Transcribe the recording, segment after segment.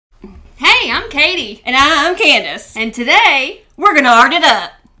Hey, I'm Katie. And I'm Candice. And today, we're going to art it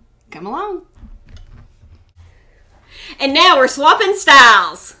up. Come along. And now we're swapping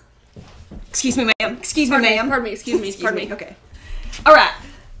styles. Excuse me, ma'am. Excuse me, ma'am. Pardon me, excuse me. Pardon me. Okay. All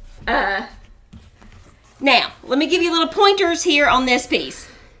right. Now, let me give you little pointers here on this piece.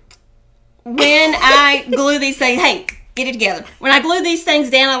 When I glue these things, hey, get it together. When I glue these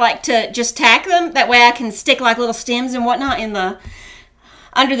things down, I like to just tack them. That way I can stick like little stems and whatnot in the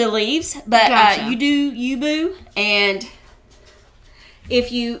under the leaves. But Gotcha. you do you, boo. And if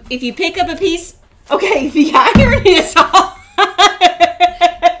you pick up a piece, okay, the iron is off.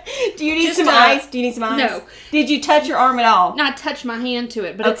 Do you need some ice? Do you need some ice? No. Did you touch your arm at all? No, I touched my hand to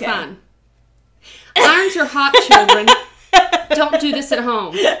it, but it's Okay. fine. Irons are hot, children. Don't do this at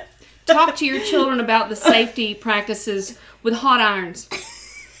home. Talk to your children about the safety practices with hot irons.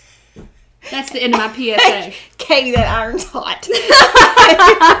 That's the end of my PSA. Katie, that iron's hot.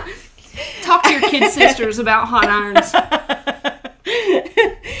 Talk to your kid sisters about hot irons.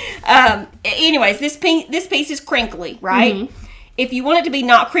 Anyways, this piece is crinkly, right? Mm-hmm. If you want it to be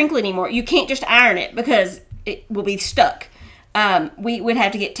not crinkly anymore, you can't just iron it because it will be stuck. We would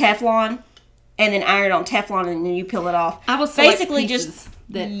have to get Teflon and then iron it on Teflon and then you peel it off. I will basically just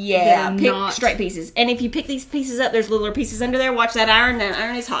that pick not straight pieces. And if you pick these pieces up, there's littler pieces under there. Watch that iron. That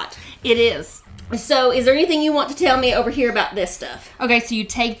iron is hot. It is. So, is there anything you want to tell me over here about this stuff? Okay, so you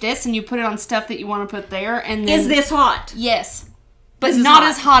take this and you put it on stuff that you want to put there, and then Is this hot? yes, but This is not hot.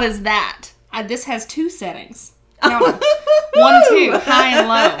 as hot as that. This has two settings. Count 'em. 1, 2, high and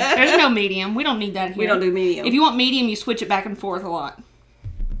low. There's no medium. We don't need that here. We don't do medium. If you want medium, you switch it back and forth a lot.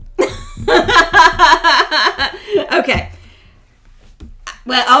 Okay.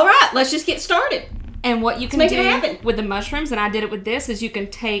 Well, all right. Let's just get started. And what you can make it do happen. with the mushrooms, and I did it with this, is you can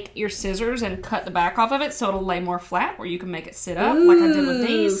take your scissors and cut the back off of it so it'll lay more flat, or you can make it sit up like I did with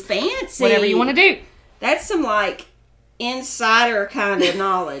these. Fancy. Whatever you want to do. That's some like insider kind of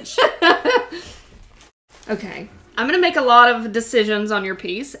knowledge. Okay. I'm going to make a lot of decisions on your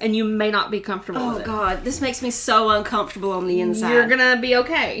piece, and you may not be comfortable Oh with it. God, this makes me so uncomfortable on the inside. You're going to be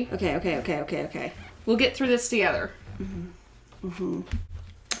okay. Okay. We'll get through this together.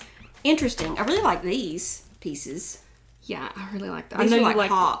 Interesting. I really like these pieces. Yeah, I really like that. These I know are you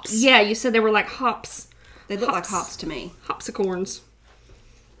like hops. Yeah, you said they were like hops. They look like Hops. hops to me. Hopsicorns.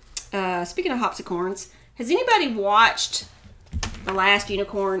 Speaking of hopsicorns, has anybody watched The Last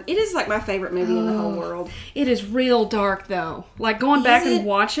Unicorn? It is like my favorite movie in the whole world. It is real dark, though. Like, going back and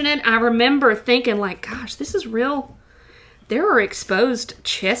watching it, I remember thinking, like, gosh, this is real. There are exposed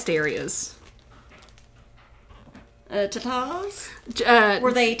chest areas. Tatas?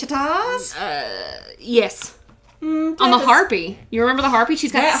 Were they tatas? Yes. On the harpy. You remember the harpy?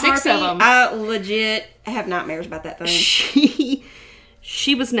 She's got 6 of them. I legit have nightmares about that thing.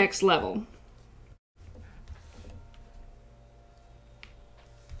 She was next level.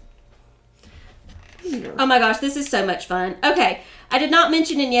 Oh my gosh, this is so much fun. Okay, I did not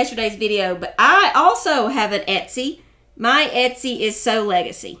mention in yesterday's video, but I also have an Etsy. My Etsy is So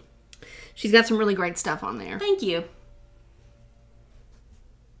Legacy. She's got some really great stuff on there. Thank you.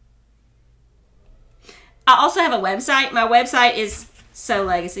 I also have a website. My website is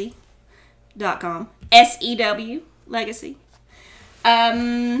sewlegacy.com. S-E-W, legacy.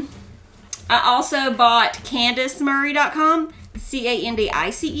 I also bought CandiceMurray.com,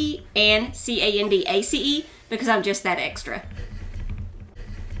 C-A-N-D-I-C-E, and C-A-N-D-A-C-E, because I'm just that extra.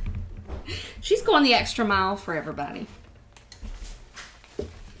 She's going the extra mile for everybody.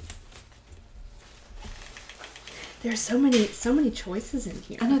 There's so many choices in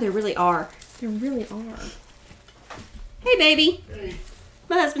here. I know there really are. There really are. Hey, baby. Hey.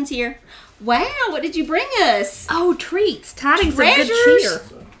 My husband's here. Wow, what did you bring us? Oh, treats. Tidings of good Treasures. cheer.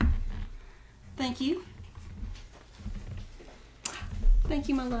 Thank you. Thank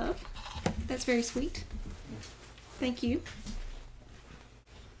you, my love. That's very sweet. Thank you.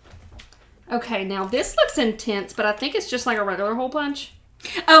 Okay, now this looks intense, but I think it's just like a regular hole punch.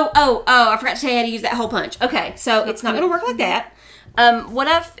 Oh, I forgot to tell you how to use that hole punch. Okay, so it's not going to work like that.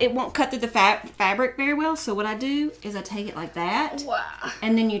 It won't cut through the fabric very well, so what I do is I take it like that. Wow.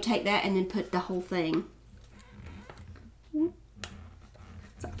 And then you take that and then put the whole thing.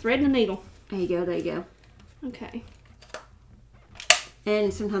 It's like threading a needle. There you go. Okay.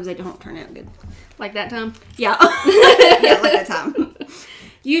 And sometimes they don't turn out good. Like that time? Yeah. Yeah, like that time.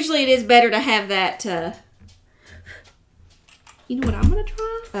 Usually it is better to have that, you know what I'm going to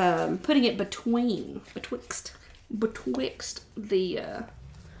try? Putting it betwixt the,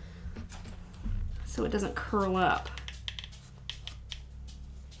 so it doesn't curl up.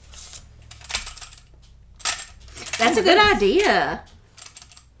 That's a good idea.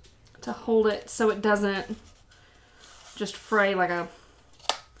 to hold it so it doesn't just fray like a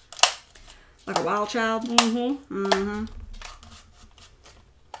wild child.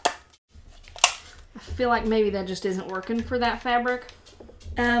 I feel like maybe that just isn't working for that fabric.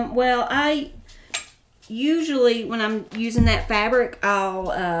 Well, I usually, when I'm using that fabric,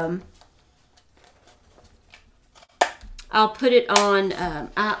 I'll put it on,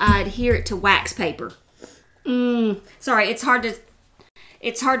 I adhere it to wax paper. Sorry, it's hard to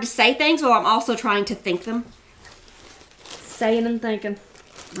say things while I'm also trying to think them. Saying and thinking.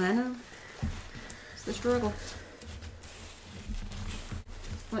 I know. It's the struggle.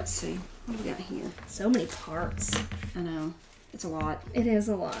 Let's see. What do we got here? So many parts. I know. It's a lot. It is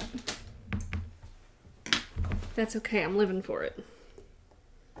a lot. That's okay. I'm living for it.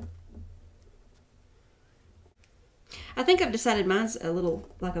 I think I've decided mine's a little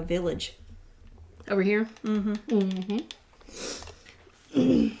like a village. Over here?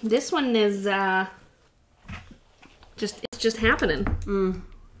 This one is it's just happening.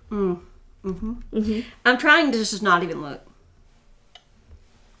 I'm trying to just not even look.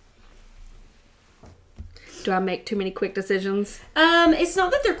 Do I make too many quick decisions? It's not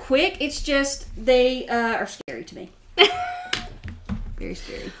that they're quick. It's just they are scary to me. Very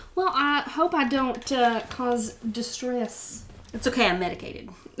scary. Well, I hope I don't cause distress. It's okay. I'm medicated.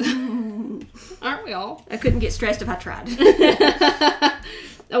 Aren't we all? I couldn't get stressed if I tried.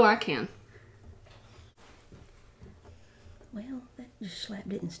 Oh, I can. Well, that slap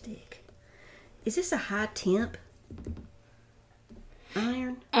didn't stick. Is this a high temp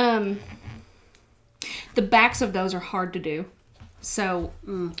iron? The backs of those are hard to do. So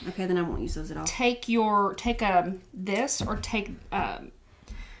okay, then I won't use those at all. Take this or take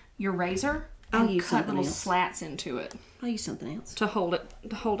your razor I'll and use cut something little else. slats into it I'll use something else. to hold it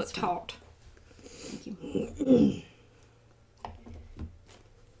taut. Thank you.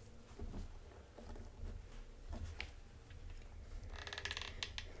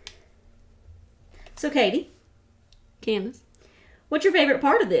 So, Katie, Candice, what's your favorite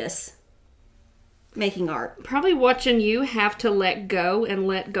part of this? Making art. probably watching you have to let go and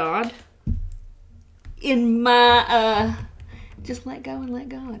let God. In my just let go and let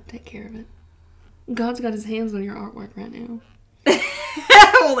God take care of it. God's got his hands on your artwork right now.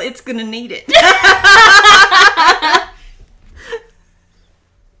 Well, it's gonna need it.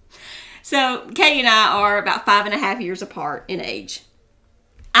 So, Katie and I are about 5.5 years apart in age.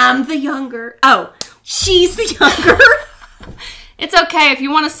 I'm the younger. Oh, she's the younger. It's okay if you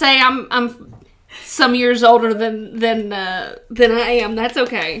want to say I'm some years older than I am. That's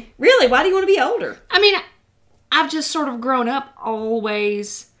okay. Really? Why do you want to be older? I mean, I've just sort of grown up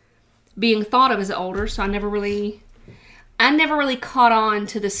always being thought of as older, so I never really caught on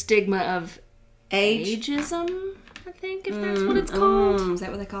to the stigma of ageism. I think if that's what it's called. Is that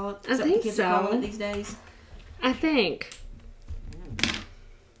what they call it? I Is that think what the kids are calling so. it these days? I think.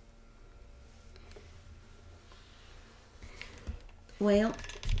 Well,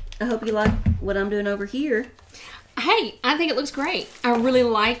 I hope you like what I'm doing over here. Hey, I think it looks great. I really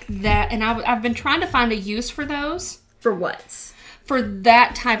like that, and I've been trying to find a use for those. For what? For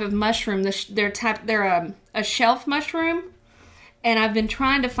that type of mushroom. They're a shelf mushroom, and I've been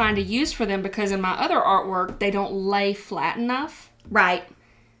trying to find a use for them because in my other artwork they don't lay flat enough. Right.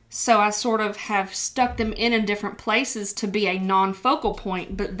 So I sort of have stuck them in different places to be a non-focal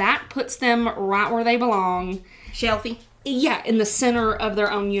point, but that puts them right where they belong. Shelfie. Yeah, in the center of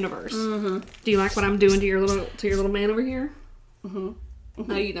their own universe. Do you like what I'm doing to your little man over here? No,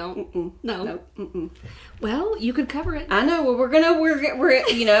 you don't. No. Well, you could cover it. I know. Well, we're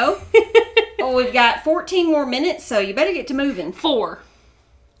you know. Oh, we've got 14 more minutes, so you better get to moving. 4.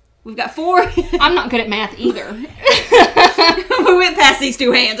 We've got 4. I'm not good at math either. We went past these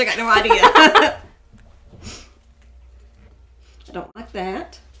 2 hands. I got no idea. I don't like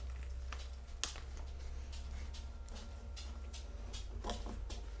that.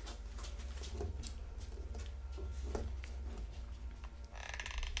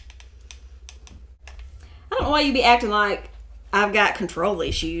 I don't know why you be acting like I've got control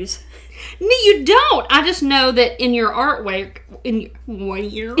issues. No, you don't. I just know that in your artwork,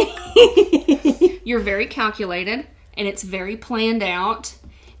 you're very calculated and it's very planned out.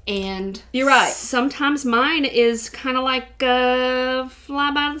 And you're right. Sometimes mine is kind of like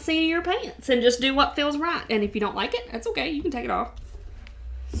fly by the seat of your pants and just do what feels right. And if you don't like it, that's okay. You can take it off.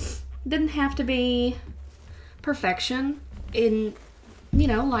 Doesn't have to be perfection. In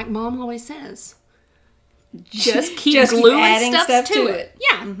like Mom always says. Just keep gluing adding stuff to it.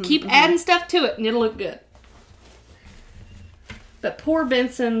 Yeah, keep adding stuff to it and it'll look good. But poor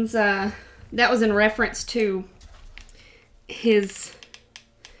Benson's, that was in reference to his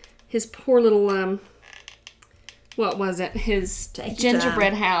his poor little, what was it? His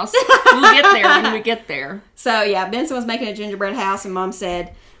gingerbread house. We'll get there when we get there. So, yeah, Benson was making a gingerbread house, and Mom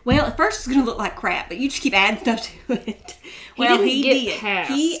said, well, at first it's going to look like crap, but you just keep adding stuff to it. Well, he did.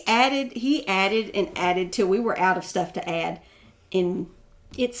 Past. He added and added till we were out of stuff to add. And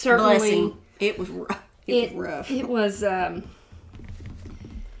it certainly... blessing, it was rough. It was rough. It was,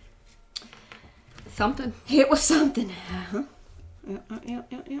 something. It was something. Uh-huh. Yeah.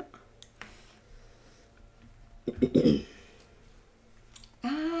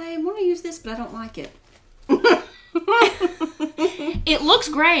 I want to use this, but I don't like it. It looks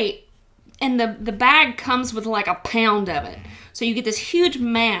great, and the bag comes with like a pound of it. So you get this huge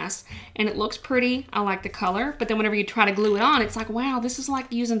mass, and it looks pretty. I like the color, but then whenever you try to glue it on, it's like, wow, this is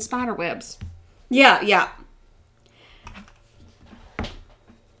like using spider webs. Yeah.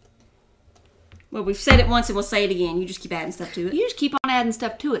 Well, we've said it once and we'll say it again. You just keep adding stuff to it. You just keep on adding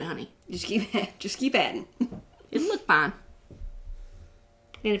stuff to it, honey. Just keep adding. It'll look fine.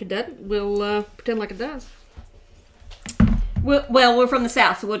 And if it doesn't, we'll pretend like it does. Well, we're from the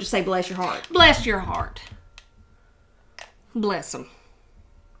South, so we'll just say bless your heart. Bless your heart. Bless them.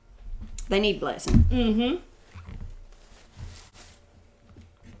 They need blessing. Mm-hmm.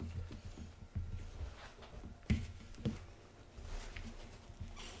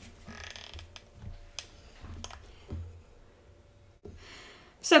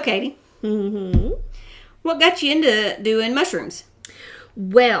 So, Katie. Mm-hmm. What got you into doing mushrooms?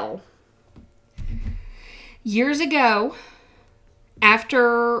 Well, years ago,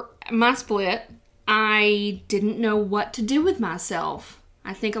 after my split, I didn't know what to do with myself.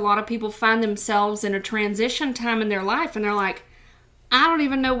 I think a lot of people find themselves in a transition time in their life, and they're like, I don't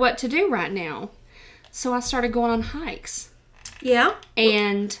even know what to do right now. So I started going on hikes. Yeah?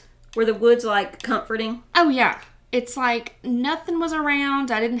 And... were the woods, like, comforting? Oh, yeah. It's like nothing was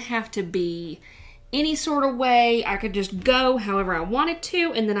around. I didn't have to be any sort of way. I could just go however I wanted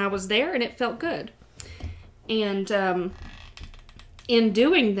to, and then I was there, and it felt good. And in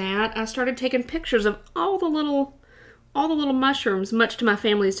doing that, I started taking pictures of all the little mushrooms, much to my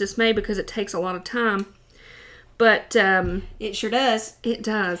family's dismay because it takes a lot of time. But it sure does. It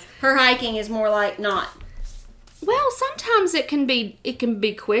does. Her hiking is more like not. Well, sometimes it can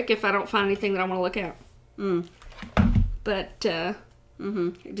be quick if I don't find anything that I want to look at. Mm. But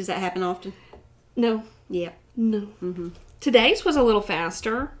Does that happen often? No. Yeah. No. Mm-hmm. Today's was a little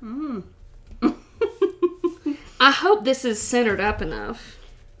faster. Mm. I hope this is centered up enough.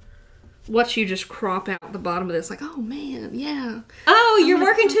 Watch you just crop out the bottom of this, like, oh man, yeah. Oh, you're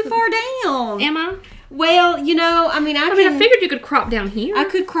working too far down. Am I? Well, I figured you could crop down here. I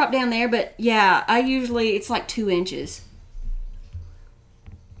could crop down there, but yeah, it's like 2 inches.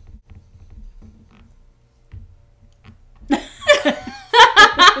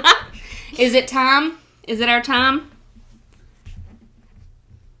 Is it time? Is it our time?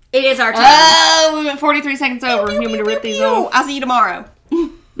 It is our time. Oh, we went 43 seconds over. You want me to rip these off? I'll see you tomorrow.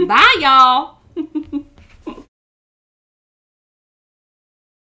 Bye, y'all.